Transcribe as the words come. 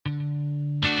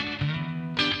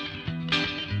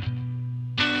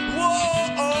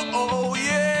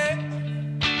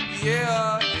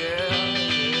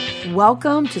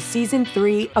Welcome to Season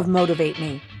 3 of Motivate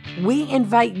Me. We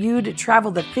invite you to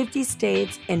travel the 50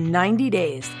 states in 90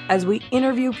 days as we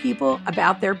interview people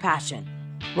about their passion.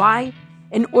 Why?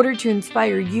 In order to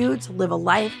inspire you to live a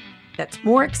life that's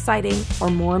more exciting or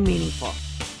more meaningful.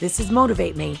 This is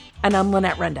Motivate Me, and I'm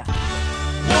Lynette Renda.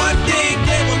 One thing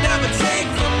they will never take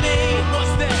from me.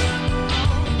 What's that?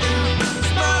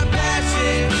 It's my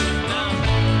passion.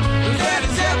 That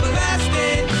is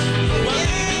everlasting.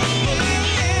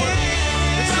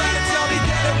 They try to tell me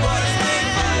that it was make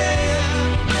believe,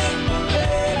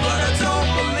 but I don't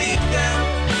believe them.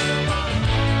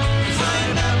 'Cause I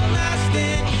am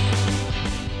everlasting.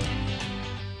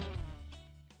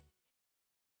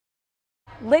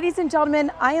 Ladies and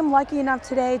gentlemen, I am lucky enough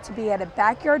today to be at a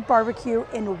backyard barbecue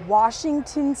in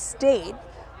Washington State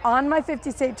on my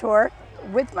 50-state tour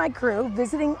with my crew,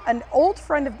 visiting an old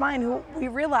friend of mine who we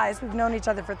realized we've known each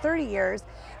other for 30 years.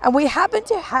 And we happen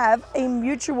to have a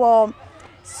mutual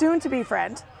soon-to-be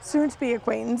friend, soon-to-be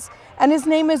acquaintance, and his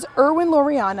name is Erwin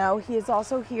Laureano. He is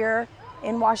also here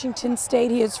in Washington State.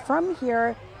 He is from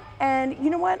here. And you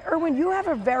know what, Erwin, you have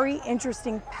a very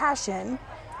interesting passion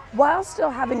while still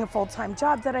having a full-time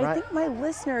job that I think my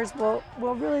listeners will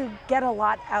really get a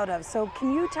lot out of. So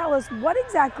can you tell us what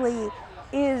exactly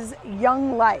is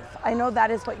Young Life? I know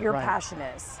that is what your passion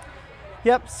is.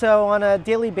 Yep, so on a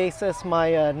daily basis,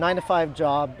 my 9-to-5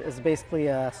 job is basically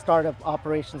a startup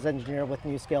operations engineer with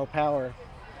NewScale Power.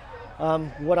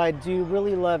 What I do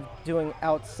really love doing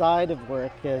outside of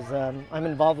work is I'm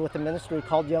involved with a ministry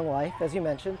called Young Life, as you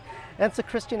mentioned, and it's a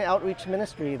Christian outreach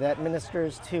ministry that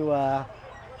ministers to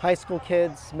high school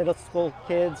kids, middle school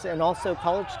kids, and also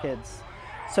college kids.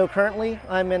 So currently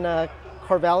I'm in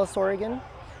Corvallis, Oregon,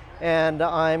 and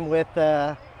I'm with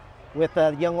the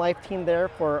Young Life team there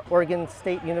for Oregon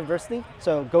State University,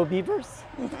 so go Beavers.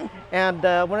 And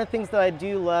one of the things that I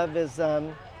do love is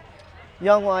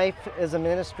Young Life is a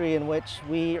ministry in which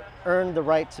we earn the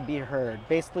right to be heard.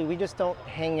 Basically, we just don't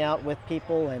hang out with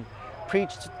people and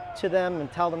preach to them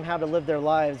and tell them how to live their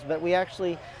lives, but we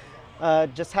actually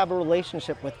just have a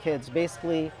relationship with kids,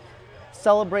 basically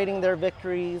celebrating their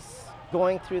victories,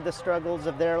 going through the struggles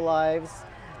of their lives,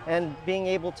 and being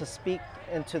able to speak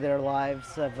into their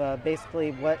lives of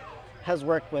basically what has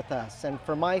worked with us. And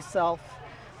for myself,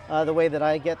 the way that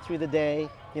I get through the day,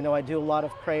 you know, I do a lot of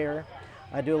prayer,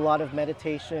 I do a lot of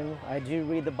meditation, I do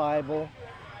read the Bible,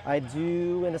 I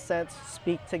do, in a sense,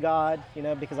 speak to God, you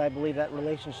know, because I believe that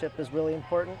relationship is really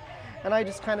important. And I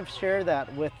just kind of share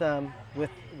that with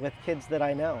kids that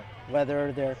I know,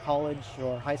 whether they're college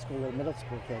or high school or middle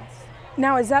school kids.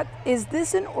 Now, is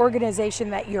this an organization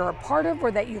that you're a part of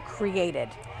or that you created?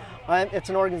 It's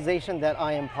an organization that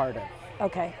I am part of.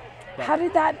 Okay. Yeah. How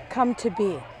did that come to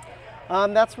be?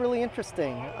 That's really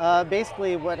interesting.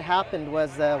 Basically, what happened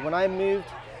was when I moved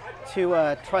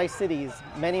to Tri-Cities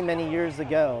many years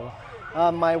ago,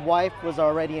 my wife was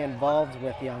already involved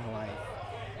with Young Life.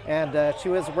 And she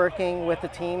was working with a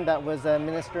team that was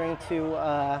ministering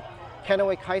to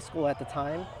Kennewick High School at the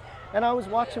time. And I was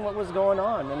watching what was going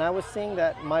on, and I was seeing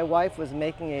that my wife was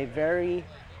making a very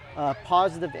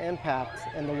positive impact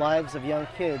in the lives of young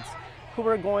kids who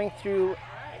were going through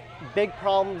big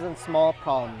problems and small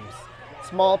problems.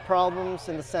 Small problems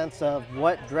in the sense of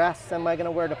what dress am I going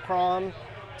to wear to prom,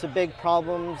 to big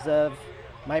problems of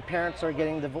my parents are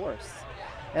getting divorced.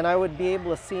 And I would be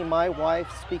able to see my wife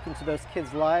speak into those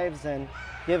kids' lives and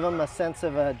give them a sense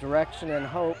of a direction and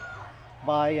hope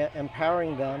by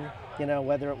empowering them, you know,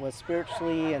 whether it was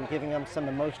spiritually and giving them some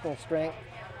emotional strength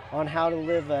on how to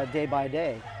live day by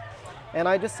day. And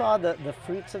I just saw the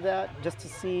fruits of that, just to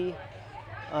see,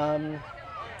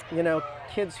 you know,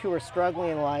 kids who were struggling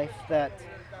in life, that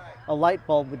a light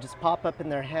bulb would just pop up in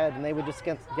their head and they would just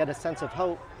get a sense of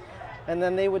hope. And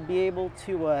then they would be able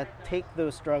to take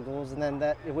those struggles, and then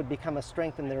that it would become a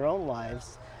strength in their own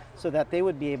lives, so that they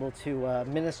would be able to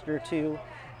minister to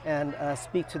and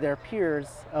speak to their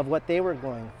peers of what they were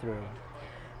going through.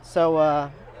 So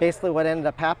basically what ended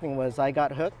up happening was I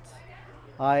got hooked.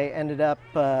 I ended up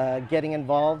getting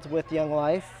involved with Young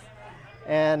Life,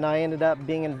 and I ended up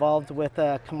being involved with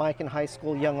Kamaikan High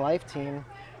School Young Life team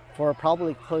for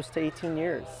probably close to 18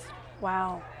 years.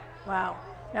 Wow.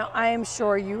 Now, I am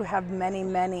sure you have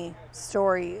many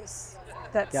stories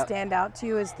that stand out to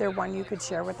you. Is there one you could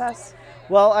share with us?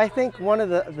 Well, I think one of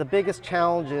the biggest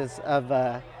challenges of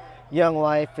Young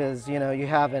Life is, you know, you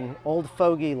have an old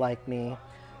fogey like me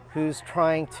who's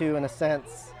trying to, in a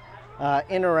sense,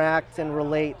 interact and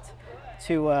relate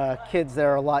to kids that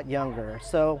are a lot younger.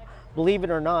 So, believe it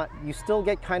or not, you still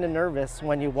get kind of nervous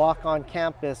when you walk on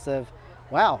campus of,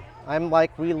 wow, I'm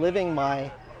like reliving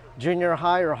my junior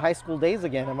high or high school days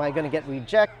again. Am I going to get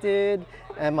rejected?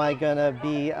 Am I going to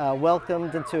be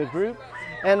welcomed into a group?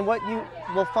 And what you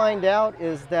will find out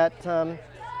is that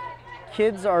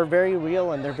kids are very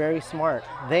real and they're very smart.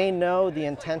 They know the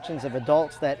intentions of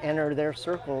adults that enter their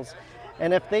circles.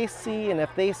 And if they see and if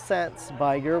they sense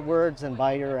by your words and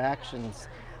by your actions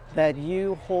that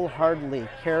you wholeheartedly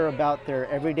care about their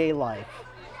everyday life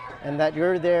and that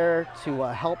you're there to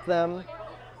help them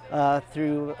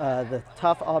through the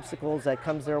tough obstacles that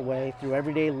comes their way through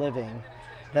everyday living,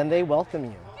 then they welcome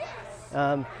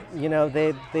you. You know,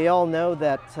 they all know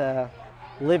that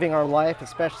living our life,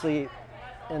 especially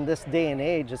in this day and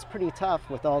age, is pretty tough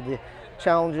with all the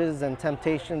challenges and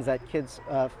temptations that kids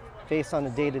face on a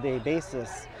day-to-day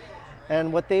basis.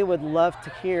 And what they would love to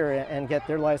hear and get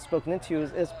their lives spoken into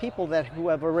is people who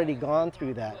have already gone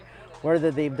through that,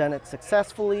 whether they've done it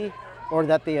successfully or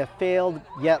that they have failed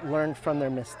yet learned from their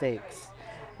mistakes.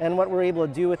 And what we're able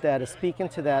to do with that is speak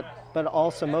into that, but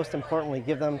also most importantly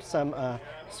give them some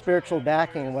spiritual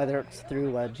backing, whether it's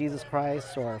through Jesus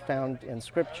Christ or found in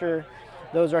Scripture.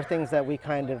 Those are things that we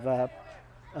kind of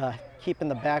keep in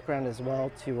the background as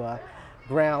well to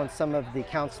ground some of the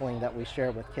counseling that we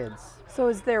share with kids. So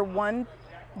is there one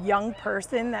young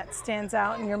person that stands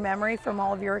out in your memory from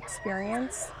all of your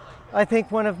experience? I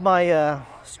think one of my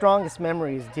strongest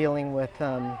memories dealing with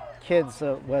kids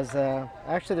was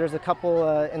actually there's a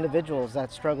couple individuals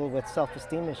that struggle with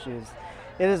self-esteem issues.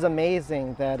 It is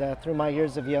amazing that through my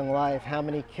years of young life, how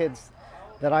many kids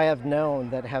that I have known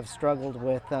that have struggled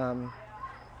with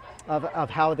of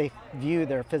how they view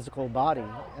their physical body,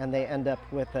 and they end up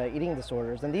with eating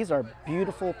disorders. And these are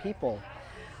beautiful people.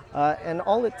 And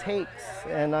all it takes,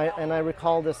 and I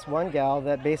recall this one gal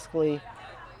that basically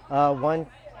one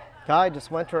guy just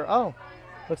went to her, "Oh,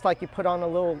 looks like you put on a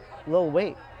little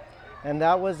weight." And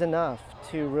that was enough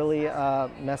to really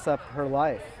mess up her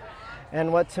life.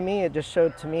 And what to me, it just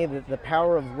showed to me that the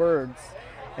power of words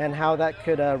and how that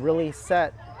could really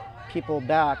set people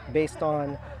back based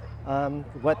on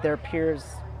what their peers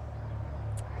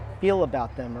feel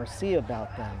about them or see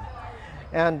about them.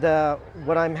 And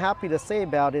what I'm happy to say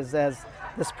about is as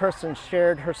this person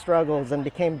shared her struggles and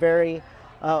became very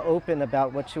open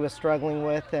about what she was struggling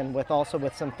with and also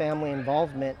with some family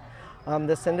involvement,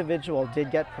 this individual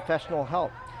did get professional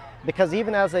help. Because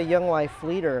even as a young life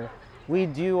leader, we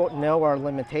do know our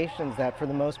limitations, that for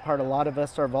the most part a lot of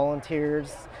us are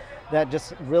volunteers that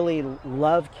just really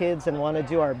love kids and want to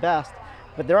do our best.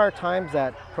 But there are times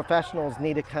that professionals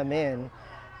need to come in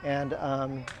and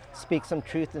speak some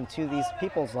truth into these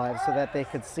people's lives so that they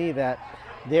could see that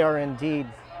they are indeed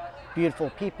beautiful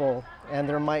people, and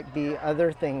there might be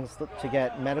other things to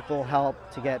get medical help,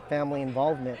 to get family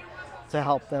involvement to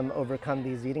help them overcome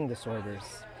these eating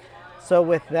disorders. So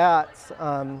with that,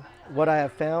 what I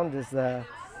have found is that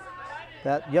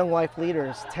young life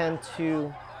leaders tend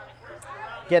to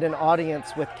get an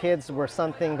audience with kids where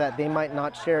something that they might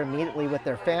not share immediately with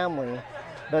their family,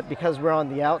 but because we're on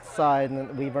the outside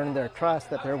and we've earned their trust,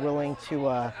 that they're willing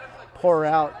to pour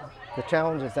out the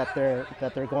challenges that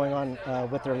they're going on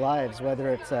with their lives, whether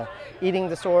it's eating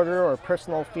disorder or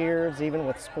personal fears, even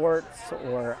with sports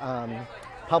or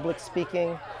public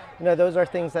speaking. You know, those are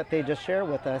things that they just share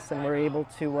with us, and we're able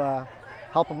to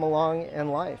help them along in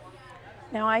life.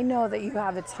 Now I know that you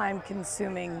have a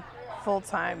time-consuming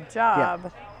full-time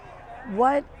job.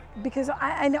 Yeah. Because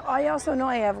I also know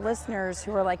I have listeners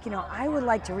who are like, you know, I would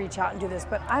like to reach out and do this,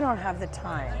 but I don't have the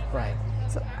time. Right.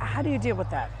 So how do you deal with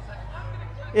that?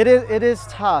 It is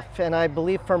tough, and I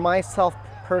believe for myself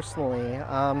personally,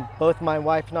 both my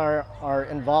wife and I are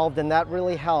involved, and that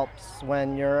really helps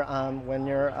when your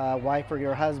wife or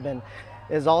your husband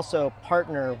is also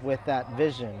partner with that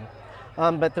vision.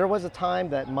 But there was a time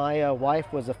that my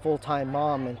wife was a full-time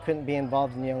mom and couldn't be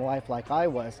involved in young life like I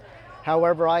was.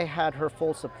 However, I had her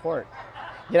full support.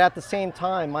 Yet at the same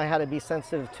time, I had to be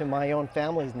sensitive to my own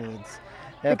family's needs.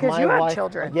 Because you have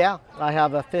children. Yeah, I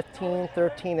have a 15,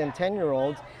 13, and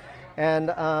 10-year-old.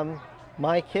 And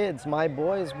my kids, my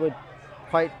boys would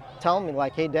quite tell me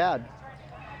like, "Hey Dad,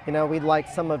 you know, we'd like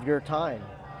some of your time."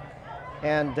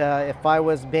 And if I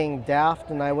was being daft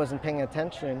and I wasn't paying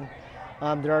attention,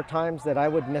 there are times that I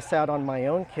would miss out on my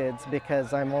own kids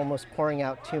because I'm almost pouring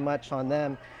out too much on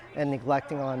them and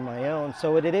neglecting on my own.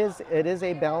 So it is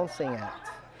a balancing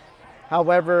act.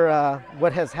 However,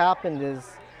 what has happened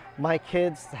is my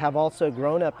kids have also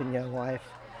grown up in young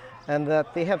life, and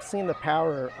that they have seen the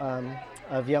power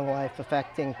of young life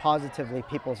affecting positively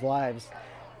people's lives,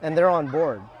 and they're on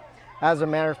board. As a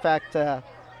matter of fact,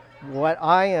 what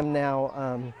I am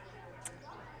now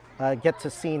get to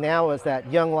see now is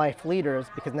that young life leaders,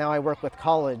 because now I work with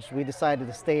college, we decided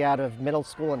to stay out of middle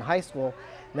school and high school.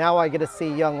 Now I get to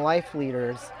see young life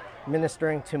leaders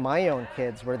ministering to my own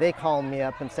kids, where they call me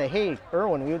up and say, hey,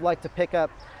 Erwin, we would like to pick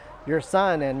up your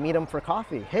son and meet him for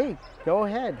coffee. Hey, go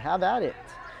ahead, have at it.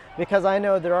 Because I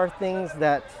know there are things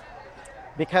that,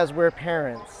 because we're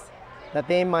parents, that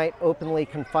they might openly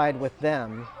confide with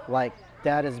them, like,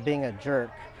 Dad is being a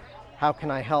jerk. How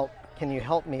can I help? Can you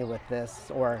help me with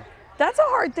this? Or that's a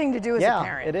hard thing to do as a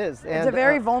parent. It is. It's a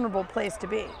very vulnerable place to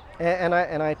be. And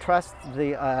I trust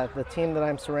the team that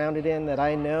I'm surrounded in, that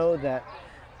I know that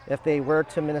if they were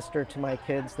to minister to my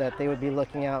kids, that they would be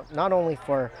looking out not only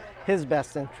for his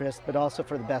best interest, but also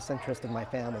for the best interest of my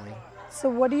family. So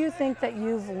what do you think that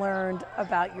you've learned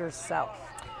about yourself?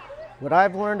 What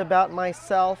I've learned about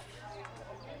myself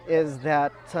is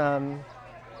that,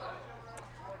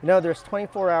 there's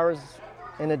 24 hours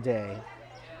in a day.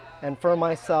 And for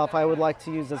myself, I would like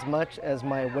to use as much as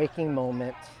my waking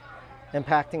moment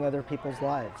impacting other people's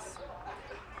lives.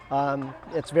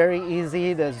 It's very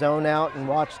easy to zone out and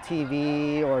watch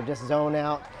TV or just zone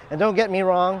out. And don't get me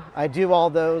wrong, I do all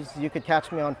those. You could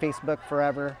catch me on Facebook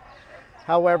forever.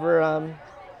 However,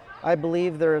 I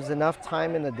believe there is enough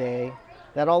time in the day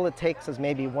that all it takes is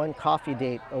maybe one coffee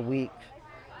date a week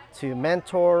to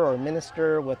mentor or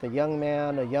minister with a young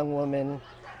man, a young woman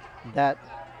that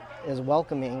is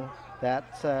welcoming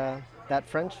that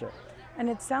friendship. And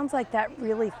it sounds like that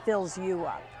really fills you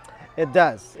up. It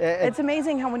does. It's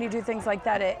amazing how when you do things like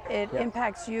that, it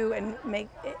impacts you and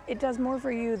it does more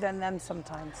for you than them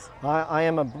sometimes. I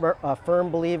am a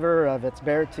firm believer of it's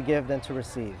better to give than to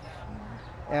receive.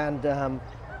 And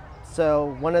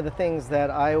so one of the things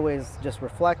that I always just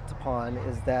reflect upon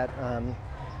is that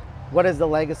what is the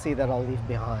legacy that I'll leave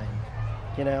behind?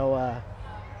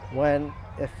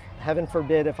 If heaven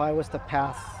forbid, if I was to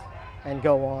pass and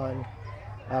go on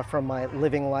from my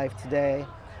living life today,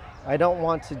 I don't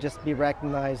want to just be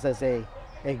recognized as a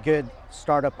good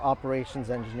startup operations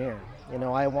engineer.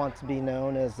 I want to be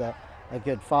known as a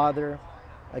good father,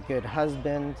 a good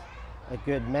husband, a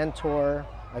good mentor,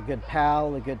 a good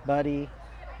pal, a good buddy,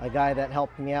 a guy that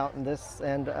helped me out in this.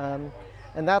 And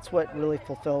that's what really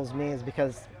fulfills me, is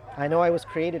because I know I was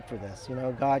created for this.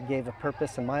 God gave a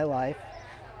purpose in my life,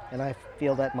 and I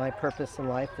feel that my purpose in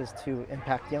life is to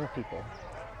impact young people.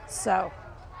 So,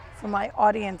 for my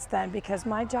audience then, because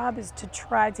my job is to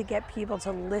try to get people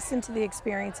to listen to the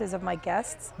experiences of my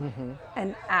guests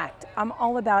and act. I'm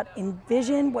all about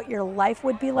envision what your life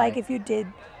would be like if you did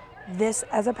this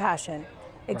as a passion,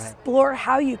 explore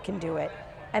how you can do it,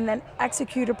 and then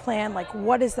execute a plan, like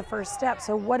what is the first step?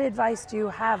 So what advice do you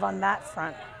have on that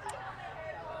front?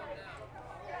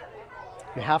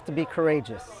 You have to be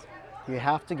courageous. You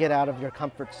have to get out of your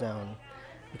comfort zone.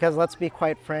 Because let's be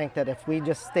quite frank, that if we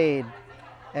just stayed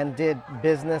and did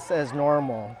business as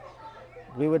normal,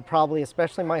 we would probably,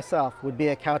 especially myself, would be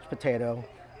a couch potato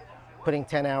putting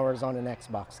 10 hours on an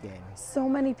Xbox game. So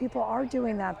many people are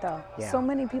doing that though. Yeah. So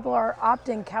many people are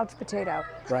opting couch potato.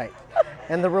 Right.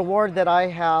 And the reward that I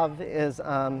have is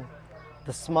the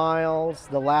smiles,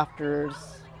 the laughters,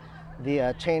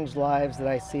 the changed lives that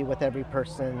I see with every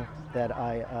person that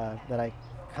I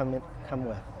come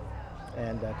with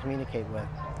and communicate with.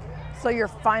 So your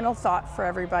final thought for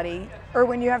everybody,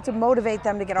 Erwin, you have to motivate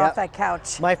them to get off that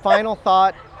couch. My final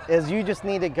thought is you just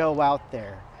need to go out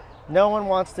there. No one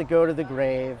wants to go to the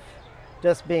grave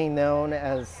just being known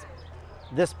as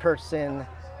this person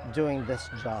doing this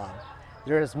job.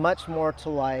 There is much more to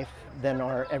life than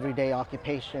our everyday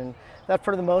occupation that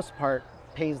for the most part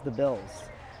pays the bills.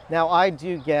 Now I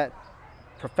do get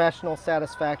professional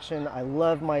satisfaction. I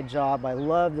love my job. I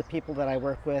love the people that I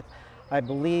work with. I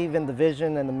believe in the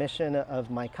vision and the mission of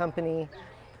my company.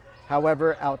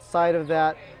 However, outside of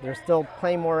that, there's still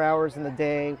plenty more hours in the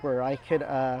day where I could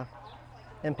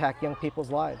impact young people's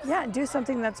lives. Yeah, do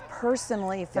something that's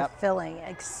personally fulfilling,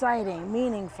 exciting,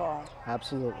 meaningful.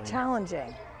 Absolutely.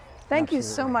 Challenging. Thank you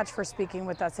so much for speaking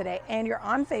with us today. And you're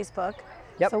on Facebook.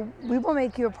 Yep. So we will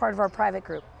make you a part of our private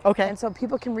group. Okay. And so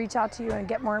people can reach out to you and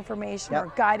get more information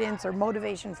or guidance or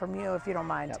motivation from you if you don't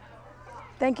mind. Yep.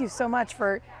 Thank you so much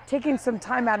for taking some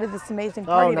time out of this amazing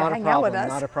party to hang out with us.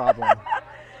 Not a problem.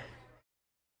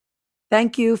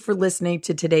 Thank you for listening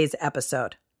to today's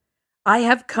episode. I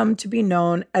have come to be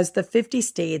known as the 50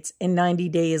 States in 90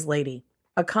 Days Lady,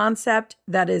 a concept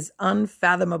that is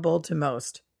unfathomable to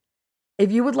most.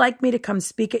 If you would like me to come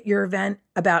speak at your event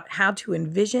about how to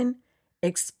envision,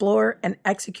 explore, and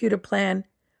execute a plan,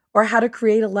 or how to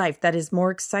create a life that is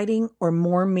more exciting or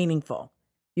more meaningful,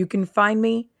 you can find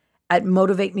me at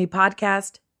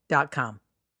motivatemepodcast.com.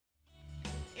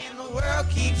 In And the world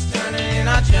keeps turning and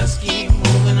I just keep